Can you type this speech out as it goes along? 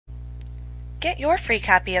Get your free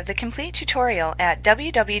copy of the complete tutorial at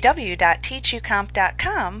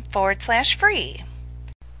www.teachucomp.com/free.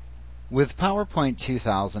 With PowerPoint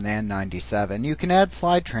 2097, you can add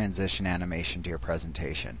slide transition animation to your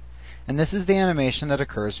presentation. And this is the animation that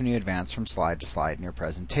occurs when you advance from slide to slide in your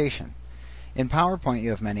presentation. In PowerPoint,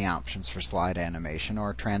 you have many options for slide animation,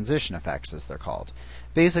 or transition effects as they're called.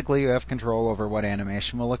 Basically, you have control over what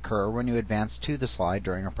animation will occur when you advance to the slide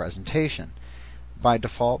during a presentation. By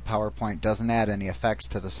default, PowerPoint doesn't add any effects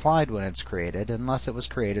to the slide when it's created unless it was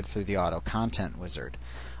created through the Auto Content Wizard.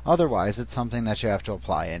 Otherwise, it's something that you have to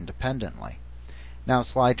apply independently. Now,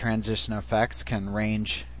 slide transition effects can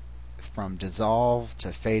range from dissolve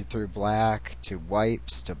to fade through black to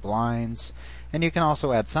wipes to blinds, and you can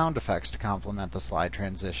also add sound effects to complement the slide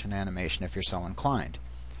transition animation if you're so inclined.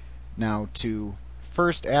 Now, to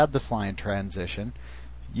first add the slide transition,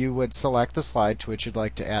 you would select the slide to which you'd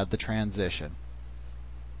like to add the transition.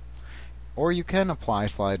 Or you can apply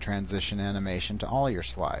slide transition animation to all your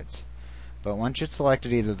slides. But once you'd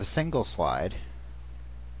selected either the single slide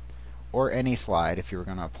or any slide if you were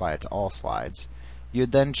going to apply it to all slides,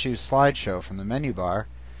 you'd then choose Slideshow from the menu bar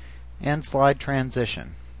and Slide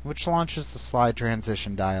Transition, which launches the Slide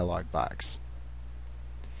Transition dialog box.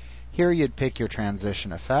 Here you'd pick your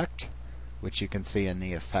transition effect, which you can see in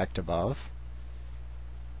the effect above,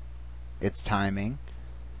 its timing,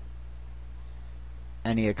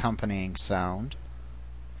 any accompanying sound,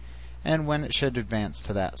 and when it should advance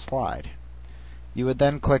to that slide. You would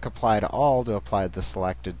then click Apply to All to apply the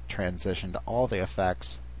selected transition to all the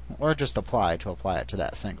effects, or just Apply to apply it to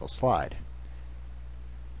that single slide.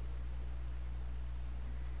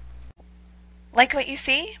 Like what you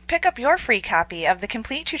see? Pick up your free copy of the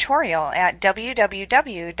complete tutorial at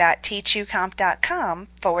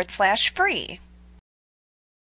www.teachucomp.com/free.